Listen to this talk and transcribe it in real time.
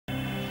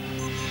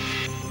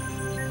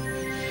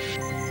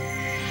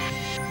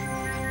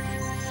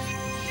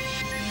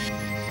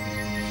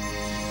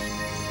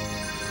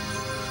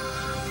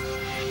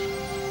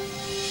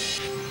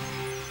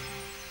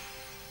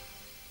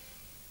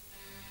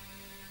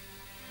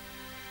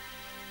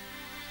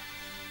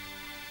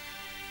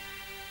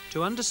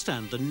To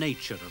understand the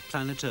nature of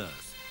planet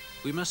Earth,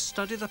 we must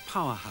study the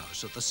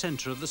powerhouse at the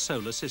center of the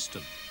solar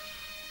system,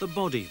 the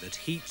body that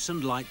heats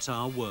and lights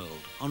our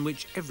world, on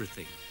which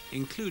everything,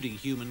 including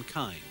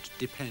humankind,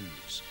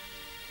 depends.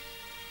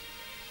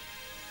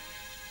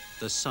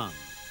 The Sun.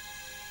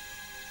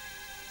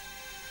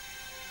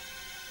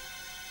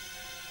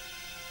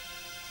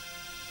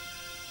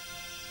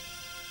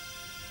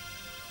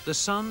 The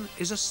Sun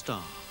is a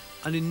star,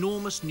 an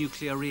enormous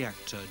nuclear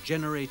reactor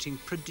generating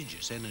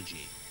prodigious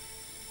energy.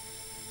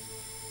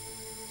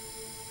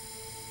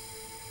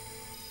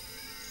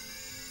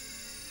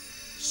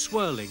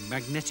 Swirling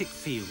magnetic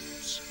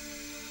fields,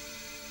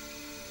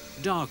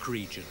 dark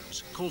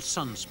regions called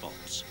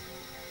sunspots,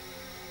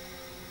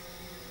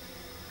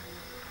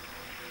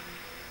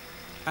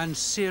 and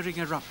searing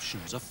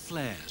eruptions of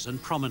flares and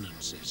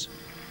prominences.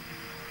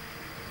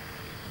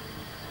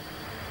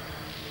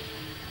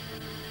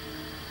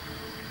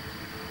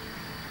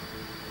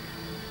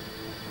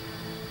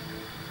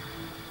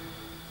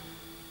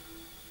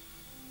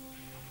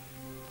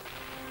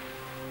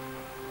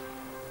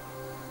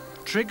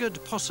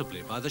 Triggered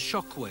possibly by the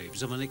shock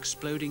waves of an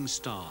exploding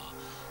star,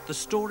 the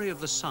story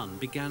of the Sun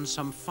began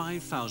some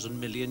 5,000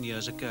 million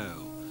years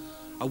ago,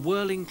 a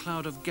whirling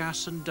cloud of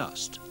gas and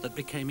dust that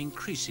became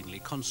increasingly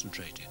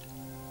concentrated.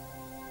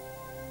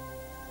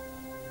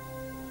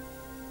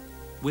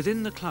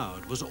 Within the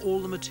cloud was all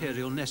the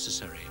material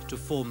necessary to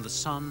form the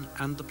Sun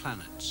and the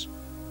planets.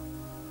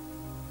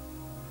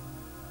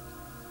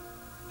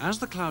 As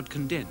the cloud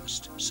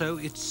condensed, so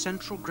its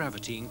central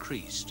gravity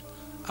increased,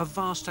 a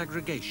vast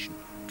aggregation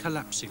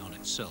collapsing on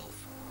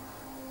itself.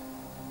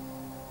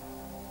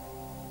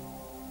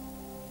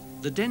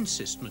 The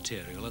densest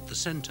material at the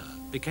center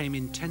became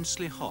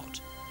intensely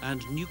hot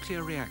and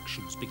nuclear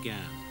reactions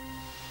began.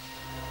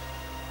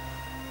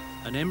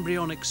 An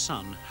embryonic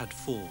sun had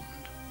formed.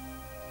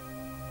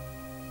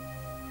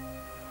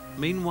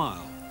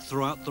 Meanwhile,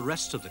 throughout the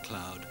rest of the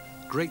cloud,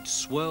 great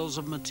swirls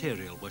of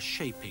material were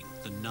shaping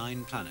the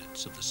 9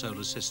 planets of the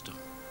solar system.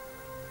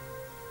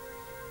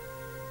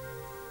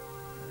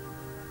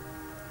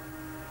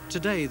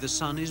 Today, the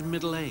Sun is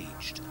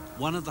middle-aged,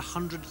 one of the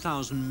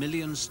 100,000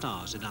 million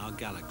stars in our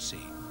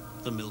galaxy,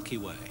 the Milky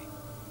Way.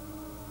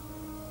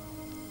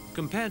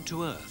 Compared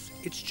to Earth,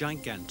 it's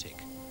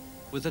gigantic.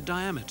 With a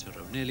diameter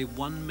of nearly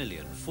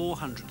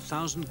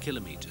 1,400,000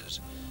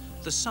 kilometers,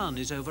 the Sun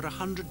is over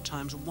 100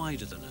 times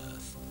wider than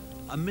Earth,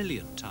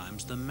 1,000,000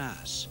 times the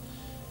mass.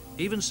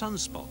 Even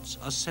sunspots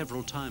are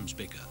several times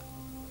bigger.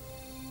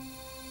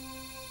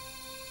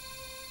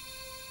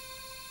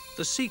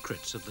 The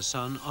secrets of the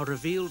Sun are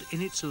revealed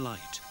in its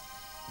light,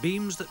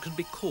 beams that can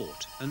be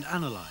caught and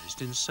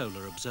analyzed in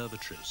solar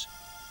observatories.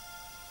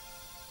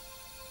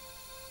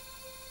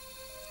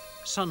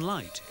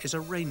 Sunlight is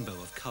a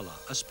rainbow of color,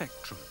 a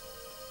spectrum.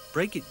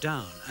 Break it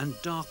down and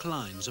dark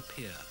lines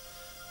appear,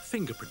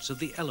 fingerprints of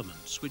the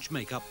elements which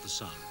make up the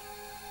Sun.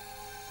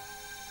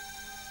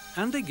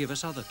 And they give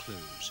us other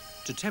clues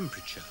to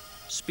temperature,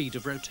 speed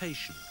of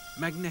rotation,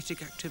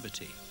 magnetic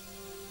activity.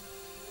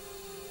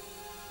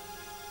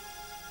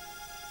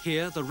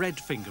 Here, the red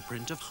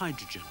fingerprint of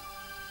hydrogen.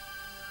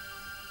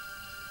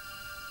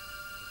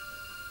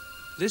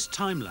 This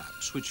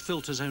time-lapse, which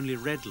filters only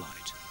red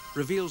light,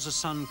 reveals a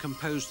Sun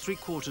composed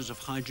 3/4 of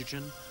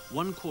hydrogen,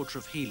 1/4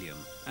 of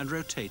helium, and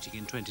rotating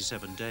in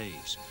 27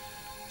 days.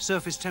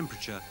 Surface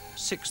temperature,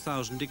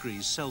 6,000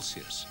 degrees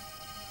Celsius.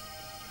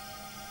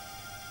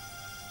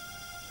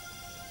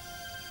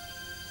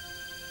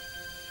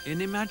 In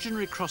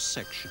imaginary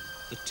cross-section,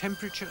 the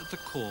temperature at the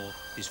core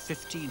is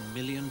 15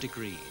 million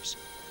degrees.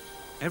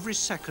 Every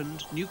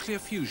second, nuclear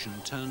fusion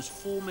turns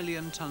 4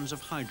 million tons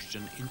of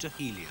hydrogen into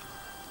helium.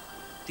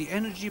 The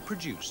energy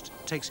produced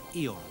takes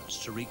eons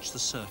to reach the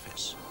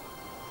surface.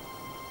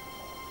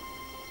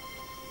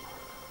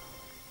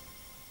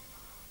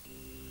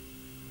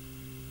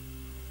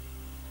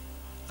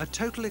 A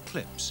total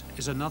eclipse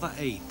is another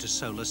aid to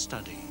solar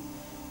study.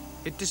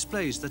 It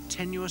displays the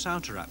tenuous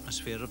outer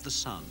atmosphere of the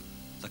Sun,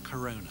 the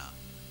corona.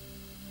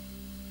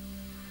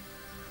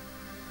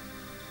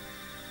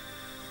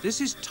 This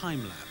is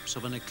time-lapse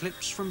of an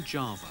eclipse from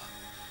Java.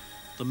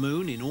 The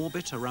Moon, in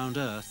orbit around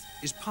Earth,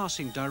 is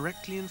passing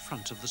directly in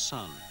front of the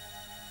Sun.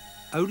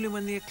 Only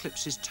when the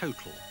eclipse is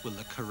total will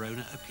the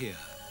corona appear.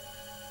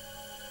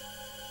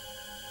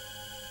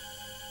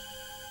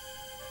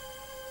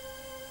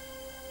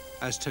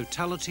 As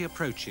totality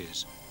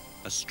approaches,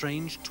 a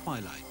strange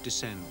twilight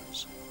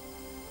descends.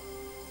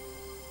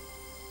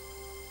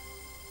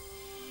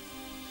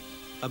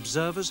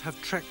 Observers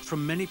have trekked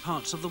from many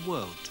parts of the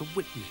world to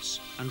witness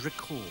and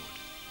record.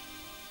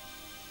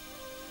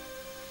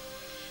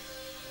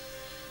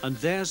 And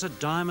there's a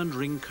diamond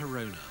ring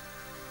corona,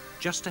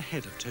 just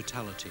ahead of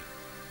totality.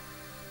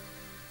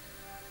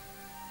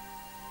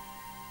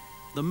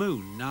 The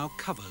Moon now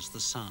covers the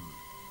Sun.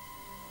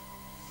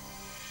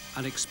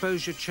 An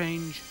exposure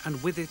change,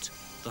 and with it,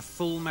 the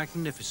full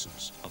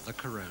magnificence of the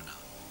corona.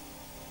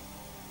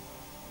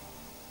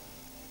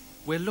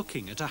 We're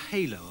looking at a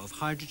halo of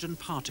hydrogen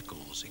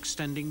particles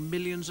extending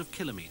millions of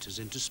kilometers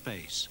into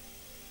space.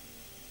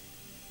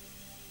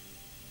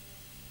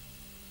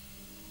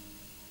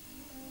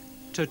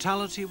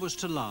 Totality was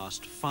to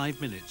last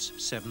 5 minutes,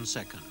 7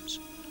 seconds.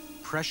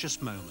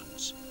 Precious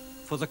moments,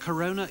 for the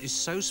corona is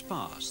so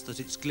sparse that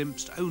it's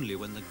glimpsed only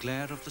when the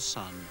glare of the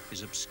sun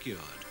is obscured.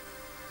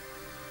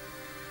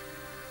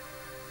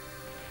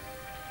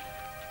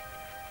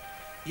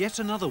 Yet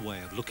another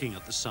way of looking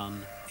at the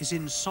sun is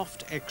in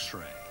soft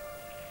X-ray.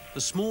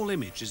 The small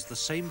image is the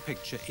same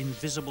picture in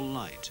visible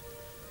light.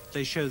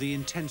 They show the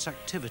intense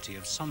activity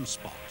of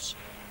sunspots.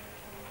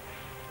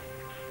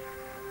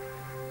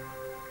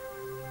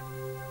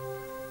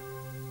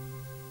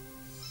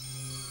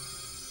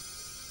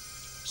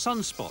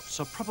 Sunspots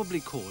are probably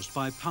caused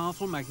by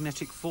powerful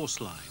magnetic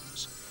force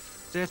lines.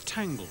 They're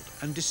tangled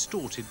and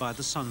distorted by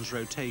the sun's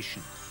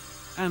rotation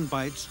and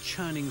by its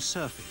churning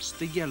surface,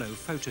 the yellow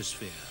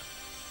photosphere.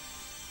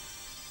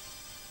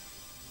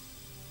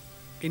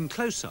 In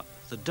close-up,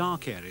 the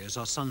dark areas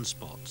are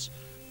sunspots.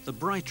 The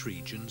bright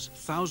regions,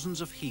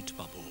 thousands of heat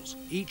bubbles,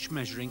 each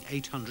measuring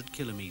 800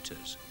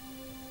 kilometers.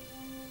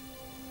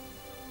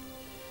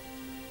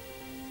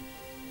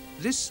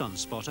 This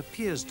sunspot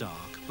appears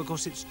dark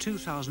because it's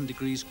 2,000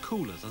 degrees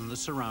cooler than the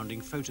surrounding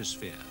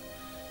photosphere.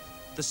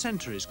 The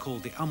center is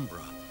called the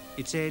umbra,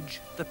 its edge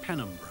the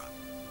penumbra.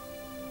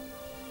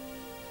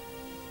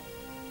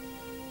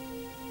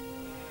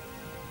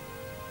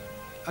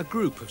 A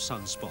group of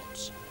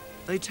sunspots.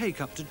 They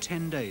take up to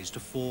 10 days to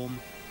form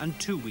and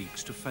 2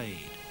 weeks to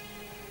fade.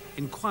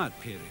 In quiet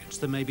periods,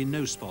 there may be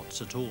no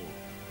spots at all.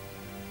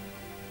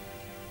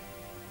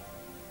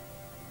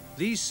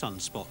 These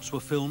sunspots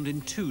were filmed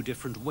in 2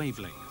 different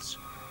wavelengths.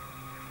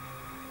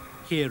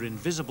 Here in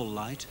visible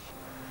light,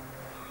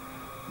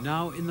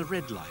 now in the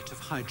red light of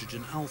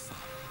hydrogen alpha.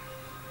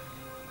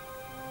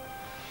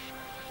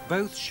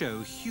 Both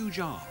show huge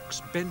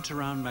arcs bent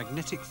around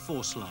magnetic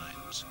force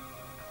lines.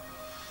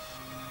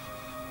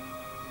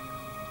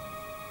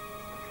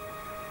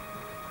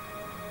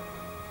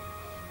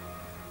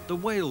 The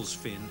whale's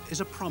fin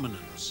is a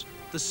prominence,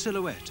 the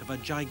silhouette of a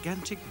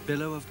gigantic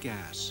billow of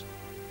gas.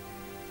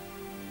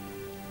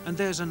 And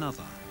there's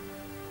another.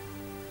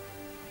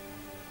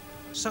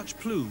 Such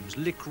plumes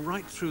lick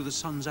right through the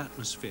sun's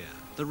atmosphere,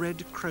 the red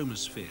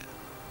chromosphere.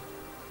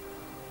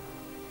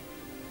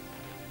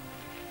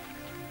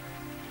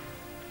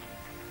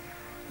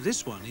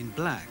 This one in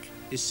black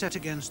is set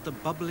against the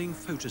bubbling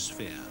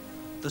photosphere,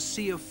 the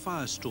sea of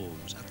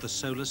firestorms at the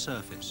solar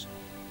surface.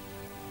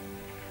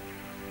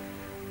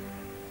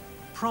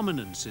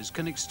 Prominences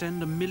can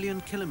extend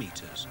 1,000,000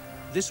 kilometers.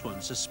 This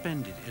one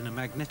suspended in a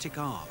magnetic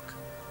arc.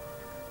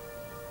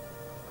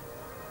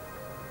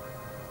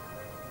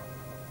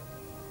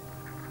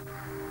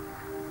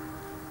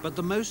 But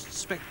the most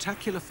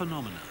spectacular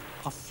phenomena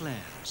are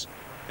flares,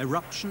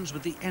 eruptions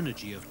with the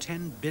energy of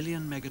 10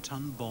 billion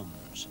megaton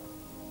bombs.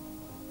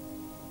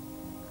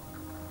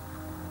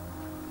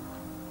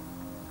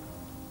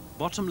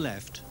 Bottom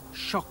left,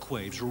 shock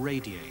waves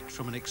radiate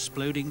from an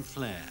exploding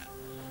flare.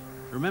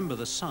 Remember,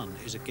 the sun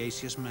is a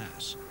gaseous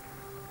mass.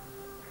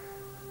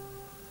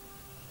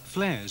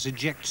 Flares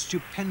eject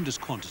stupendous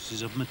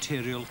quantities of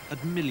material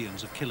at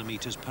millions of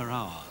kilometers per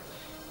hour,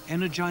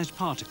 energized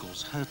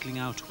particles hurtling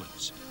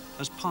outwards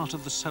as part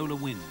of the solar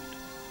wind.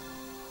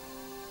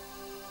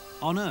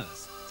 On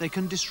Earth, they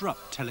can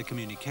disrupt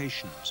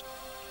telecommunications,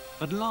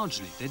 but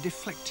largely they're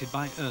deflected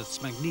by Earth's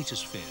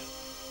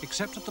magnetosphere,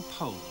 except at the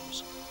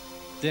poles.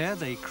 There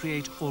they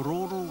create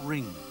auroral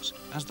rings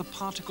as the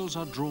particles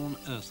are drawn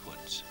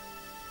earthwards.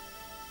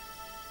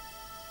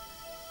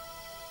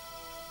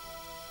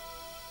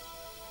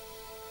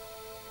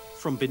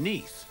 From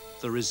beneath,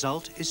 the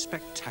result is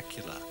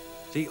spectacular,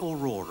 the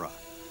aurora,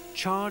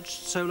 charged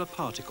solar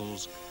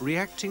particles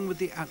reacting with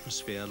the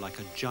atmosphere like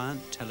a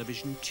giant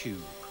television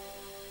tube.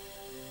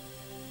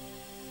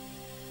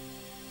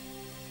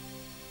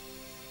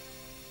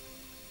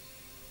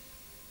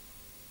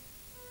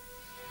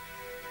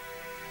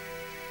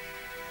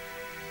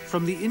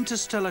 From the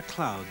interstellar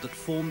cloud that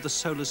formed the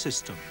solar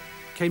system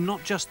came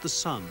not just the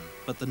sun,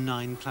 but the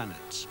 9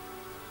 planets.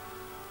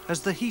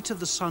 As the heat of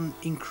the sun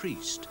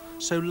increased,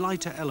 so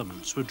lighter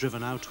elements were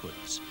driven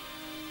outwards.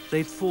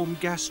 They'd form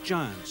gas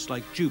giants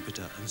like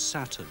Jupiter and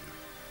Saturn.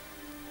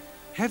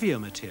 Heavier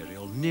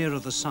material nearer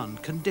the sun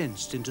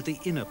condensed into the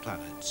inner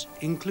planets,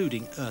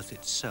 including Earth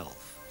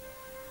itself.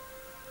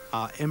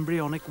 Our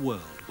embryonic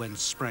world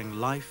whence sprang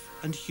life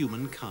and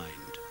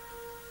humankind.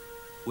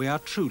 We are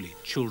truly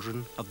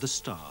children of the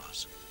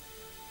stars.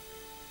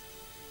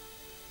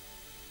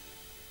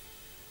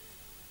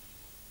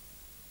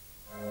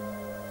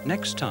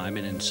 Next time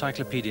in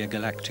Encyclopedia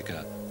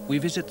Galactica, we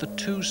visit the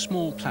 2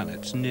 small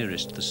planets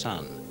nearest the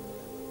sun,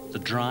 the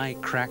dry,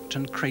 cracked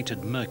and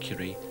cratered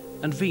Mercury,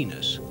 and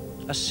Venus,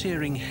 a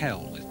searing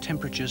hell with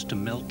temperatures to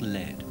melt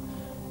lead.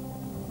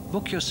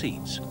 Book your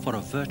seats for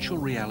a virtual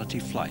reality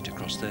flight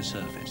across their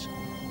surface.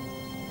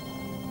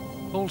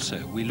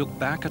 Also, we look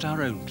back at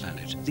our own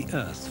planet, the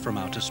Earth, from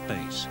outer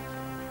space,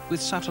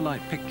 with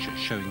satellite pictures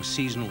showing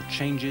seasonal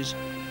changes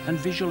and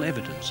visual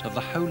evidence of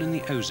the hole in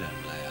the ozone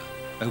layer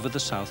over the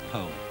South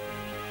Pole.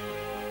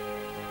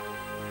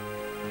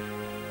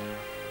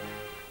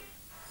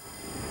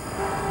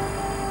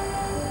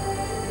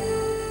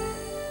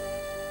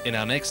 In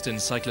our next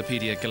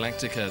Encyclopedia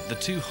Galactica, the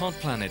two hot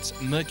planets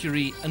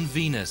Mercury and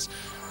Venus,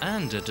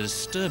 and a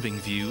disturbing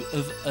view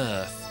of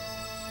Earth.